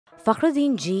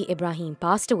Fakhruddin G. Ebrahim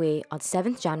passed away on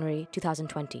 7th January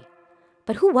 2020.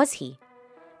 But who was he?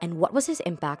 And what was his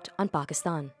impact on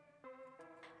Pakistan?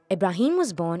 Ebrahim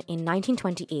was born in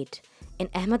 1928 in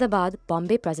Ahmedabad,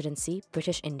 Bombay Presidency,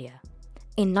 British India.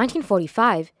 In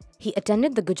 1945, he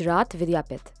attended the Gujarat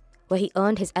Vidyapith, where he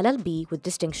earned his LLB with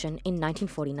distinction in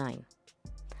 1949.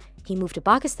 He moved to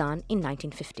Pakistan in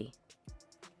 1950.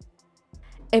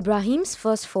 Ebrahim's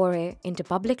first foray into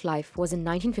public life was in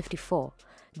 1954,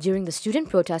 during the student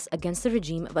protests against the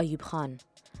regime of Ayub Khan.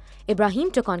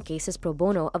 Ebrahim took on cases pro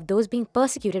bono of those being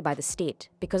persecuted by the state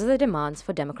because of their demands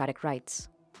for democratic rights.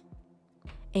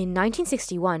 In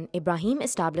 1961, Ebrahim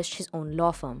established his own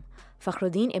law firm,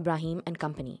 Fakhruddin Ebrahim and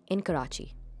Company, in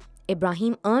Karachi.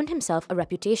 Ebrahim earned himself a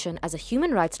reputation as a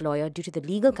human rights lawyer due to the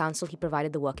legal counsel he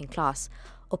provided the working class,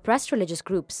 oppressed religious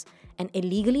groups, and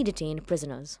illegally detained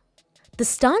prisoners. The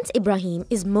stance Ebrahim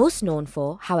is most known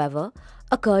for, however,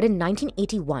 occurred in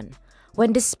 1981,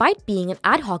 when despite being an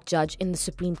ad hoc judge in the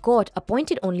Supreme Court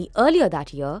appointed only earlier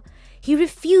that year, he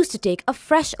refused to take a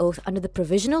fresh oath under the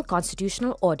provisional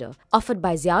constitutional order offered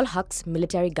by Zia-ul Haq's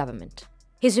military government.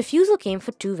 His refusal came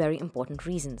for two very important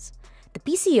reasons. The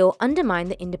PCO undermined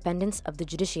the independence of the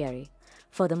judiciary.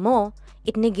 Furthermore,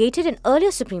 it negated an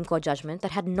earlier Supreme Court judgment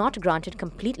that had not granted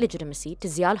complete legitimacy to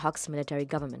Zia-ul Haq's military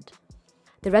government.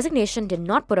 The resignation did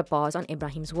not put a pause on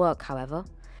Ebrahim's work, however.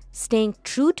 Staying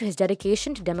true to his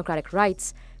dedication to democratic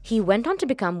rights, he went on to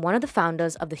become one of the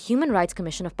founders of the Human Rights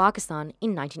Commission of Pakistan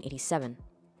in 1987.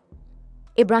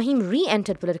 Ebrahim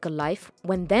re-entered political life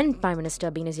when then Prime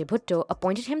Minister Benazir Bhutto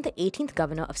appointed him the 18th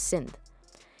Governor of Sindh.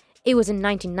 It was in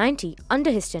 1990,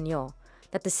 under his tenure,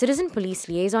 that the Citizen Police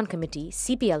Liaison Committee,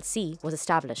 CPLC, was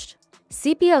established.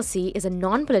 CPLC is a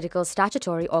non-political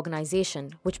statutory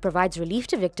organization which provides relief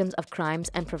to victims of crimes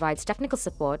and provides technical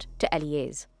support to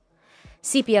LEAs.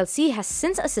 CPLC has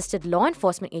since assisted law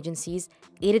enforcement agencies,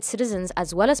 aided citizens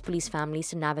as well as police families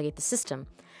to navigate the system,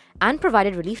 and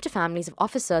provided relief to families of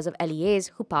officers of LEAs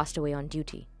who passed away on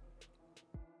duty.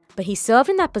 But he served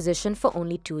in that position for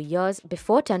only 2 years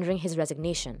before tendering his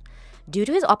resignation, due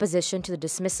to his opposition to the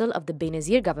dismissal of the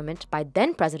Benazir government by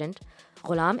then-President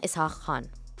Ghulam Ishaq Khan.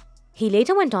 He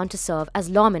later went on to serve as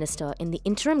law minister in the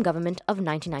interim government of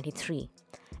 1993.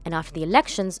 And after the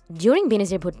elections, during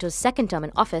Benazir Bhutto's second term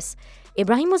in office,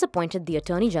 Ebrahim was appointed the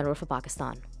Attorney General for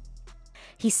Pakistan.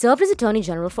 He served as Attorney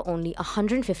General for only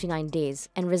 159 days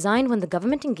and resigned when the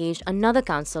government engaged another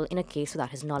counsel in a case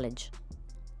without his knowledge.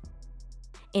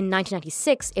 In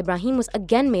 1996, Ebrahim was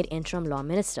again made interim law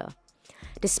minister.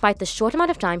 Despite the short amount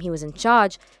of time he was in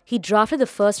charge, he drafted the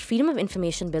first Freedom of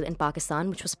Information Bill in Pakistan,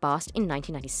 which was passed in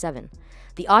 1997.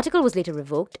 The article was later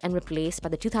revoked and replaced by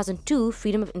the 2002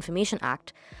 Freedom of Information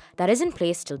Act that is in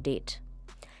place till date.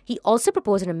 He also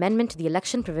proposed an amendment to the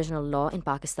election provisional law in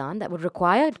Pakistan that would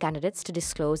require candidates to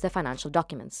disclose their financial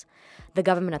documents. The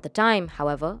government at the time,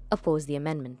 however, opposed the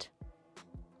amendment.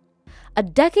 A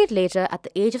decade later, at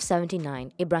the age of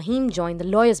 79, Ebrahim joined the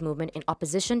lawyers' movement in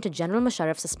opposition to General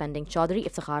Musharraf suspending Chaudhry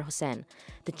Iftikhar Hussain,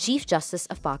 the Chief Justice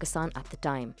of Pakistan at the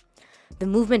time. The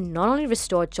movement not only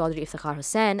restored Chaudhry Iftikhar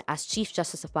Hussain as Chief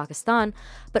Justice of Pakistan,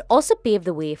 but also paved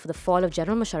the way for the fall of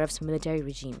General Musharraf's military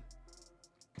regime.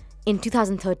 In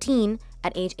 2013,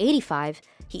 at age 85,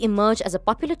 he emerged as a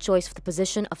popular choice for the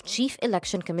position of Chief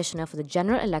Election Commissioner for the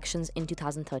general elections in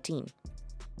 2013.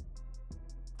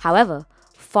 However,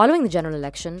 following the general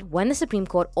election, when the Supreme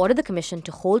Court ordered the Commission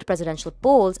to hold presidential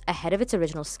polls ahead of its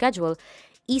original schedule,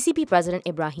 ECP President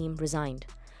Ebrahim resigned.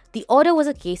 The order was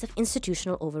a case of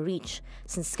institutional overreach,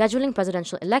 since scheduling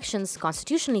presidential elections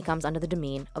constitutionally comes under the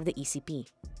domain of the ECP.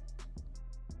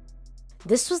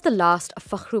 This was the last of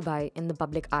Fakhruddin in the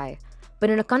public eye,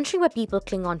 but in a country where people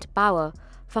cling on to power,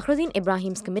 Fakhruddin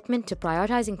Ebrahim's commitment to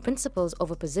prioritizing principles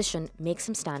over position makes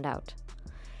him stand out.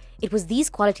 It was these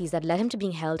qualities that led him to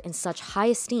being held in such high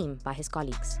esteem by his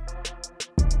colleagues.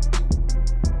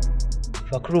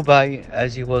 Fakhruddin,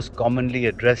 as he was commonly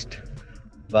addressed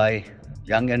by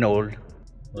young and old,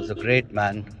 was a great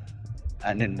man,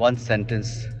 and in one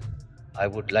sentence, I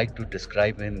would like to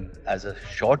describe him as a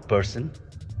short person,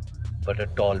 but a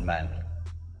tall man.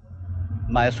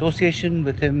 My association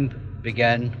with him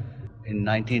began in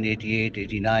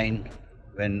 1988-89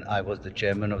 when I was the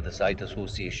chairman of the Site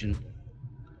Association,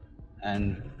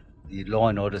 and the law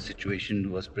and order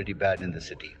situation was pretty bad in the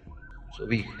city. So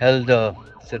we held a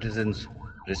citizens'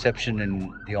 reception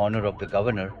in the honor of the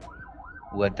governor,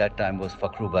 who at that time was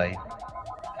Fakhruddin.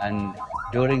 And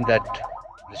during that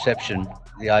reception,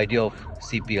 the idea of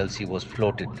CPLC was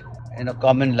floated. In a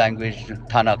common language,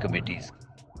 Thana committees.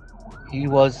 He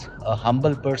was a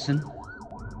humble person,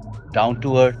 down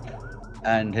to earth,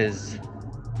 and his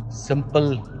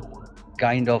simple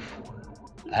kind of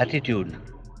attitude.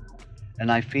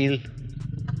 And I feel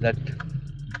that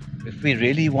if we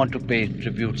really want to pay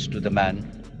tributes to the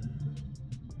man,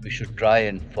 we should try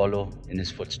and follow in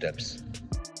his footsteps.